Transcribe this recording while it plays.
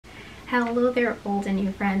Hello there, old and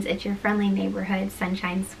new friends. It's your friendly neighborhood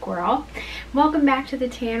Sunshine Squirrel. Welcome back to the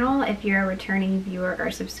channel if you're a returning viewer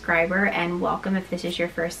or subscriber, and welcome if this is your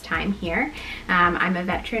first time here. I'm a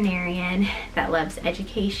veterinarian that loves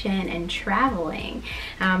education and traveling.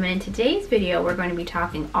 And in today's video, we're going to be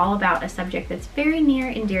talking all about a subject that's very near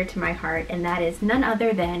and dear to my heart, and that is none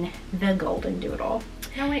other than the Goldendoodle.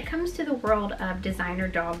 Now, when it comes to the world of designer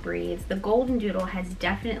dog breeds, the Goldendoodle has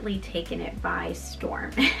definitely taken it by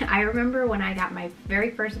storm. I remember when I got my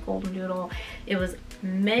very first Goldendoodle, it was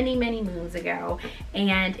many moons ago,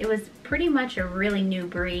 and it was pretty much a really new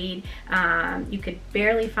breed. You could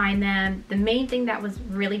barely find them. The main thing that was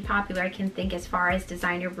really popular, I can think, as far as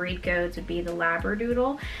designer breed goes, would be the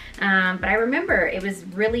Labradoodle. But I remember it was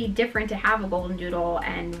really different to have a Goldendoodle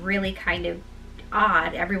and really kind of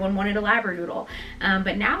odd. Everyone wanted a Labradoodle.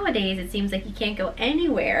 But nowadays it seems like you can't go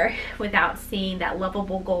anywhere without seeing that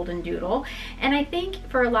lovable Goldendoodle. And I think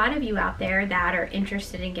for a lot of you out there that are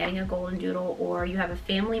interested in getting a Goldendoodle, or you have a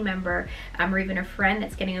family member or even a friend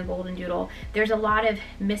that's getting a Goldendoodle, there's a lot of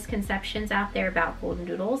misconceptions out there about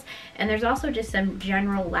Goldendoodles, and there's also just some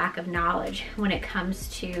general lack of knowledge when it comes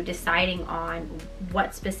to deciding on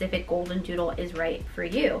what specific Goldendoodle is right for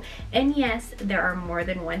you. And yes, there are more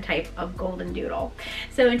than one type of Goldendoodle.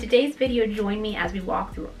 So in today's video, join me as we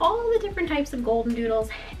walk through all the different types of Goldendoodles,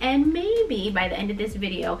 and maybe by the end of this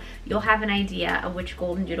video, you'll have an idea of which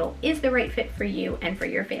Goldendoodle is the right fit for you and for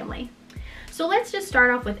your family. So let's just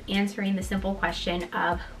start off with answering the simple question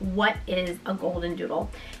of what is a Goldendoodle.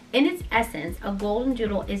 In its essence, a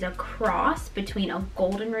Goldendoodle is a cross between a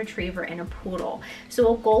golden retriever and a poodle.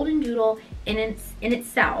 So a Goldendoodle in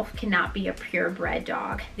itself cannot be a purebred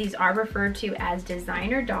dog. These are referred to as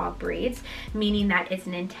designer dog breeds, meaning that it's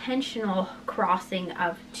an intentional crossing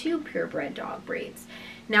of two purebred dog breeds.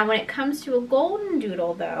 Now, when it comes to a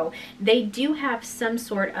Goldendoodle, though, they do have some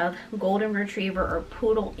sort of golden retriever or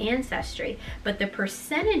poodle ancestry, but the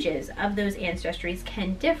percentages of those ancestries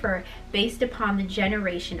can differ based upon the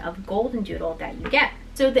generation of Goldendoodle that you get.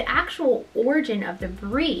 So the actual origin of the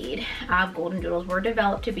breed of Goldendoodles were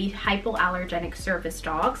developed to be hypoallergenic service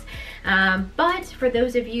dogs. But for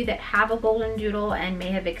those of you that have a Goldendoodle and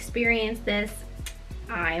may have experienced this,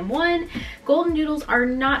 I am one. Goldendoodles are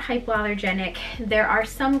not hypoallergenic. There are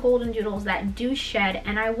some Goldendoodles that do shed,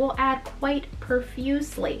 and I will add quite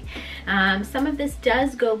profusely. Some of this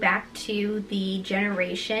does go back to the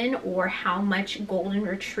generation or how much golden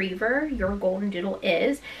retriever your Goldendoodle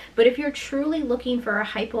is. But if you're truly looking for a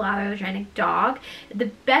hypoallergenic dog,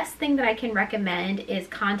 the best thing that I can recommend is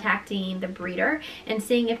contacting the breeder and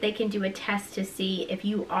seeing if they can do a test to see if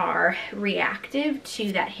you are reactive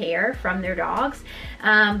to that hair from their dogs.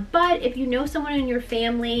 But if you know someone in your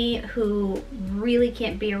family who really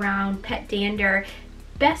can't be around pet dander,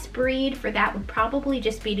 best breed for that would probably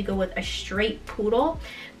just be to go with a straight poodle.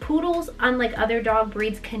 Poodles, unlike other dog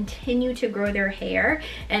breeds, continue to grow their hair,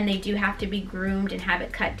 and they do have to be groomed and have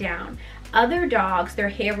it cut down. Other dogs, their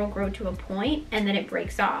hair will grow to a point and then it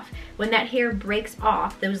breaks off. When that hair breaks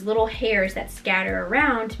off, those little hairs that scatter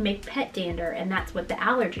around make pet dander, and that's what the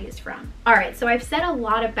allergy is from. All right, so I've said a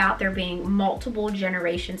lot about there being multiple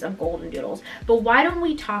generations of Goldendoodles, but why don't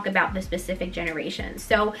we talk about the specific generations?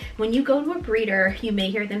 So when you go to a breeder, you may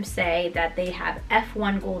hear them say that they have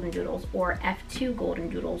F1 Goldendoodles or F2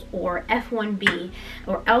 Goldendoodles or F1b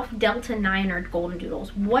or Elf Delta 9 or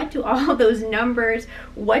Goldendoodles. What do all those numbers,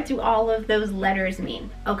 what do all of those letters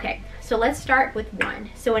mean? Okay, so let's start with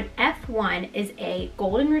one. So an F1 is a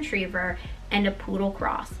golden retriever and a poodle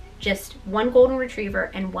cross. Just one golden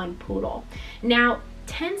retriever and one poodle. Now,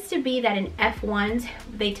 tends to be that in F1s,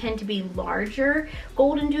 they tend to be larger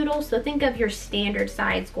Goldendoodles. So think of your standard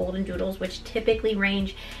size Goldendoodles, which typically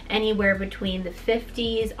range anywhere between the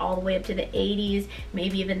 50s all the way up to the 80s,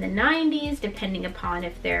 maybe even the 90s, depending upon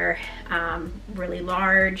if they're really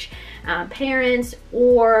large parents,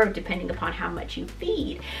 or depending upon how much you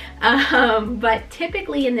feed. But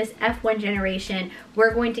typically in this F1 generation,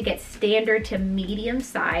 we're going to get standard to medium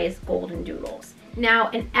size Goldendoodles. Now,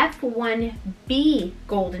 an F1b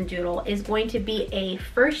Goldendoodle is going to be a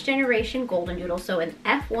first generation Goldendoodle, so an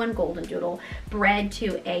F1 Goldendoodle bred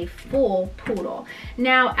to a full poodle.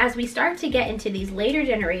 Now, as we start to get into these later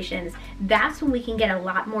generations, that's when we can get a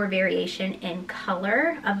lot more variation in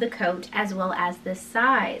color of the coat as well as the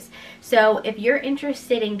size. So if you're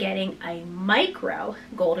interested in getting a micro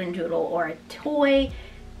Goldendoodle or a toy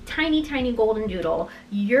tiny Goldendoodle,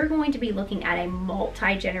 you're going to be looking at a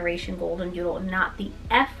multi-generation Goldendoodle, not the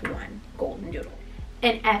F1 Goldendoodle.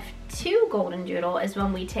 An F2 Goldendoodle is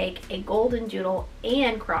when we take a Goldendoodle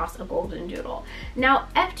and cross a Goldendoodle. Now,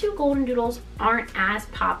 F2 Goldendoodles aren't as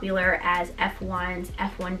popular as F1s,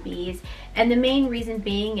 F1bs, and the main reason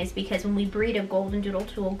being is because when we breed a Goldendoodle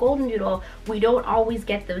to a Goldendoodle, we don't always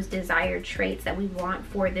get those desired traits that we want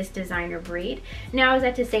for this designer breed. Now, is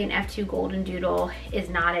that to say an F2 Goldendoodle is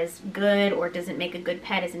not as good or doesn't make a good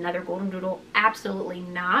pet as another Goldendoodle? Absolutely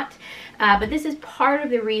not. But this is part of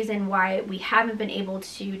the reason why we haven't been able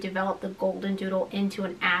to develop the Goldendoodle into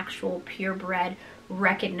an actual purebred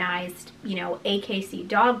recognized, AKC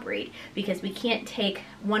dog breed, because we can't take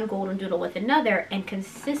one Goldendoodle with another and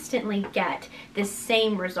consistently get the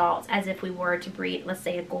same results as if we were to breed, let's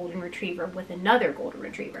say, a Golden Retriever with another Golden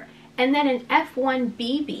Retriever. And then an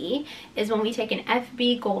F1bb is when we take an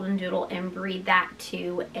FB Goldendoodle and breed that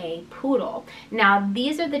to a Poodle. Now,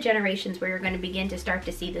 these are the generations where you're going to begin to start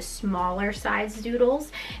to see the smaller size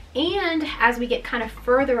doodles. And as we get kind of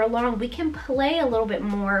further along, we can play a little bit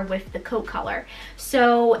more with the coat color.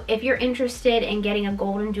 So if you're interested in getting a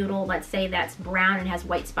Goldendoodle, let's say that's brown and has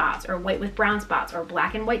white spots, or white with brown spots, or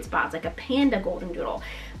black and white spots, like a Panda Goldendoodle,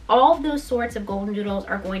 all of those sorts of Goldendoodles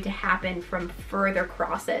are going to happen from further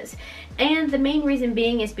crosses. And the main reason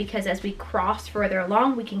being is because as we cross further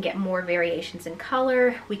along, we can get more variations in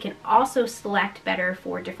color. We can also select better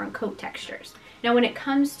for different coat textures. Now, when it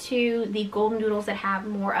comes to the Goldendoodles that have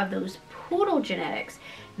more of those Poodle genetics,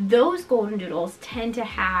 those Goldendoodles tend to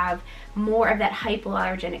have more of that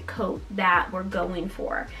hypoallergenic coat that we're going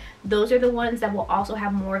for. Those are the ones that will also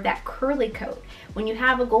have more of that curly coat. When you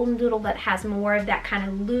have a Goldendoodle that has more of that kind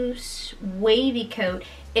of loose, wavy coat,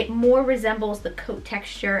 it more resembles the coat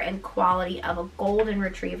texture and quality of a Golden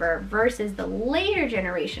Retriever versus the later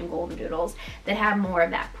generation Goldendoodles that have more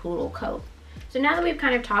of that Poodle coat. So now that we've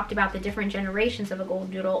kind of talked about the different generations of a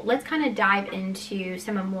Goldendoodle, let's kind of dive into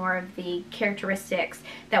some of more of the characteristics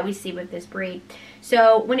that we see with this breed.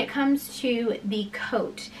 So when it comes to the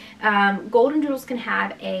coat, Goldendoodles can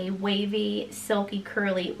have a wavy, silky,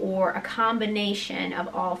 curly, or a combination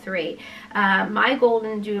of all three. My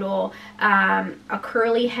Goldendoodle, a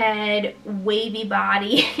curly head, wavy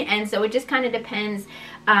body, and so it just kind of depends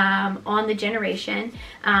on the generation.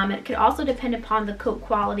 It could also depend upon the coat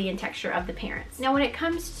quality and texture of the parents. Now, when it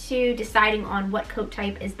comes to deciding on what coat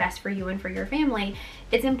type is best for you and for your family,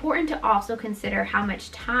 it's important to also consider how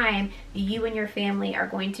much time you and your family are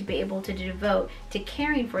going to be able to devote to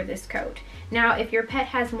caring for this coat. Now, if your pet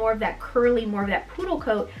has more of that curly, more of that poodle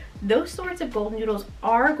coat, those sorts of Goldendoodles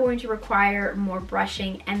are going to require more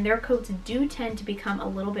brushing, and their coats do tend to become a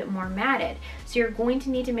little bit more matted. So you're going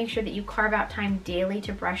to need to make sure that you carve out time daily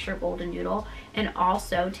to brush your Goldendoodle and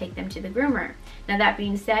also take them to the groomer. Now, that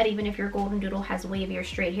being said, even if your Goldendoodle has wavy or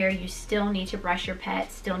straight hair, you still need to brush your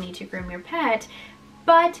pet, still need to groom your pet.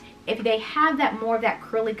 But if they have that more of that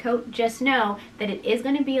curly coat, just know that it is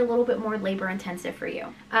going to be a little bit more labor intensive for you.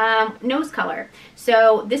 Nose color.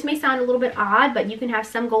 So this may sound a little bit odd, but you can have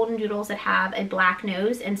some Goldendoodles that have a black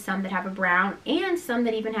nose and some that have a brown, and some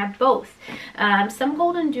that even have both. Some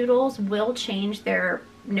Goldendoodles will change their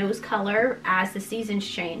nose color as the seasons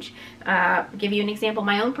change. Give you an example,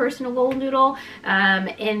 my own personal Goldendoodle,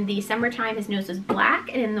 in the summertime his nose was black,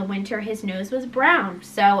 and in the winter his nose was brown.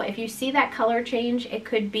 So if you see that color change, it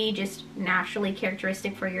could be just naturally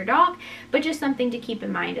characteristic for your dog, but just something to keep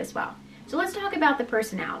in mind as well. So let's talk about the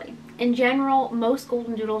personality. In general, most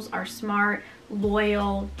Goldendoodles are smart,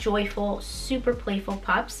 loyal, joyful, super playful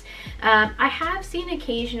pups. I have seen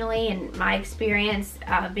occasionally, in my experience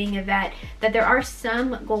being a vet, that there are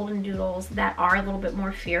some Goldendoodles that are a little bit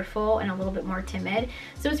more fearful and a little bit more timid.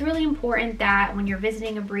 So it's really important that when you're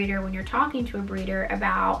visiting a breeder, when you're talking to a breeder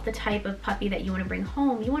about the type of puppy that you want to bring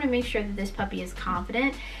home, you want to make sure that this puppy is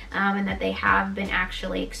confident and that they have been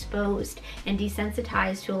actually exposed and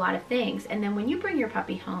desensitized to a lot of things. And then when you bring your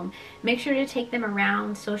puppy home, make sure to take them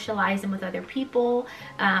around, socialize them with other people,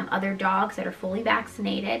 other dogs that are fully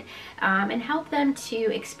vaccinated, and help them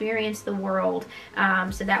to experience the world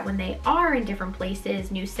so that when they are in different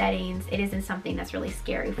places, new settings, it isn't something that's really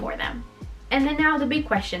scary for them. And then now the big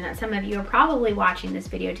question that some of you are probably watching this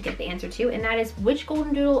video to get the answer to, and that is, which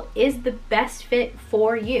Goldendoodle is the best fit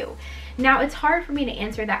for you? Now, it's hard for me to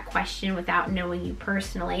answer that question without knowing you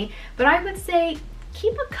personally, but I would say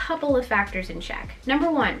keep a couple of factors in check.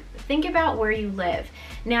 Number one, think about where you live.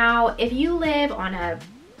 Now, if you live on a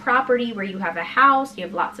property where you have a house, you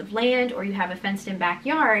have lots of land, or you have a fenced-in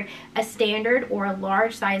backyard, a standard or a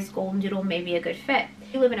large-sized Goldendoodle may be a good fit.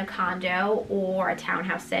 If you live in a condo or a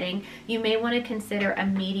townhouse setting, you may want to consider a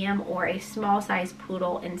medium or a small-sized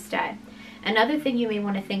poodle instead. Another thing you may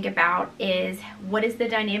want to think about is, what is the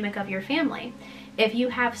dynamic of your family? If you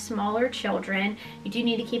have smaller children, you do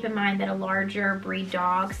need to keep in mind that a larger breed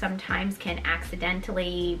dog sometimes can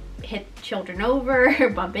accidentally hit children over,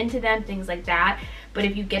 bump into them, things like that. But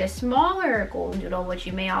if you get a smaller Goldendoodle, which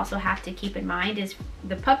you may also have to keep in mind is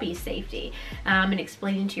the puppy's safety, and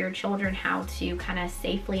explaining to your children how to kind of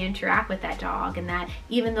safely interact with that dog, and that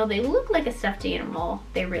even though they look like a stuffed animal,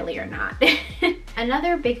 they really are not.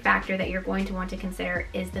 Another big factor that you're going to want to consider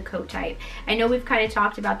is the coat type. I know we've kind of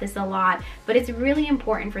talked about this a lot, but it's really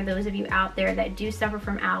important for those of you out there that do suffer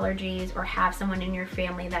from allergies or have someone in your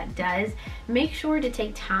family that does. Make sure to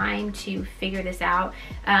take time to figure this out.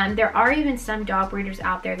 There are even some dog breeders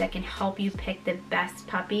out there that can help you pick the best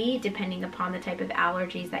puppy depending upon the type of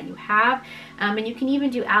allergies that you have. And you can even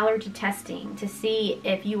do allergy testing to see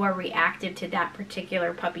if you are reactive to that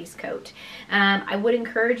particular puppy's coat. I would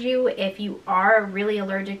encourage you, if you are really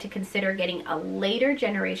allergic, to consider getting a later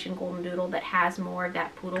generation Goldendoodle that has more of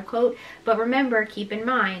that poodle coat. But remember, keep in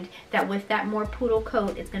mind that with that more poodle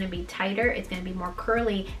coat, it's going to be tighter, it's going to be more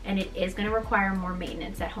curly, and it is going to require more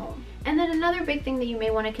maintenance at home. And then another big thing that you may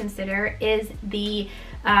want to consider is the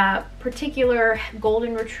particular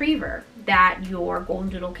golden retriever that your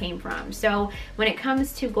Goldendoodle came from. So when it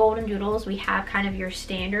comes to Goldendoodles, we have kind of your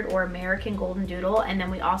standard or American Goldendoodle, and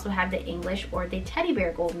then we also have the English or the teddy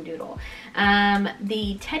bear Goldendoodle.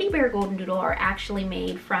 The teddy bear Goldendoodle are actually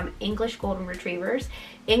made from English Golden Retrievers.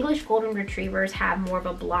 English Golden Retrievers have more of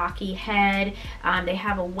a blocky head, they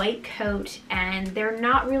have a white coat, and they're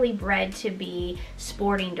not really bred to be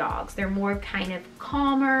sporting dogs. They're more kind of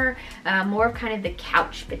calmer, more of kind of the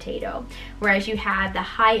couch potato. Whereas you have the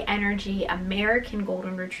high energy American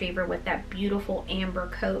Golden Retriever with that beautiful amber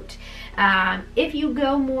coat. If you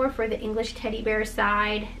go more for the English teddy bear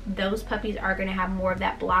side, those puppies are going to have more of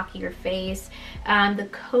that blockier face. The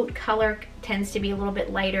coat color tends to be a little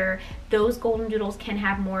bit lighter. Those Goldendoodles can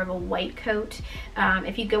have more of a white coat.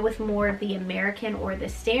 If you go with more of the American or the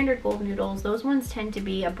standard Goldendoodles, those ones tend to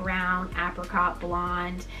be a brown, apricot,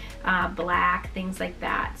 blonde, black, things like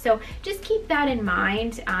that. So just keep that in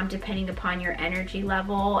mind depending upon your energy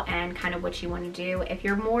level and kind of what you want to do. If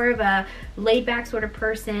you're more of a laid back sort of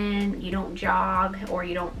person, you don't jog or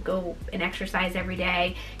you don't go and exercise every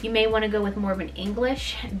day, you may want to go with more of an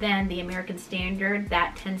English than the American Standard.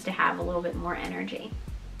 That tends to have a little bit more energy.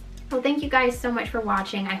 Well, thank you guys so much for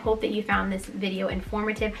watching. I hope that you found this video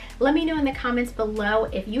informative. Let me know in the comments below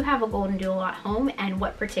if you have a Goldendoodle at home and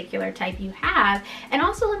what particular type you have. And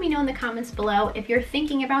also let me know in the comments below if you're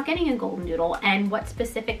thinking about getting a Goldendoodle and what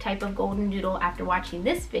specific type of Goldendoodle after watching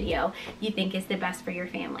this video you think is the best for your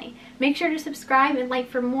family. Make sure to subscribe and like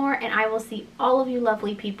for more, and I will see all of you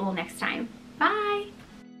lovely people next time. Bye!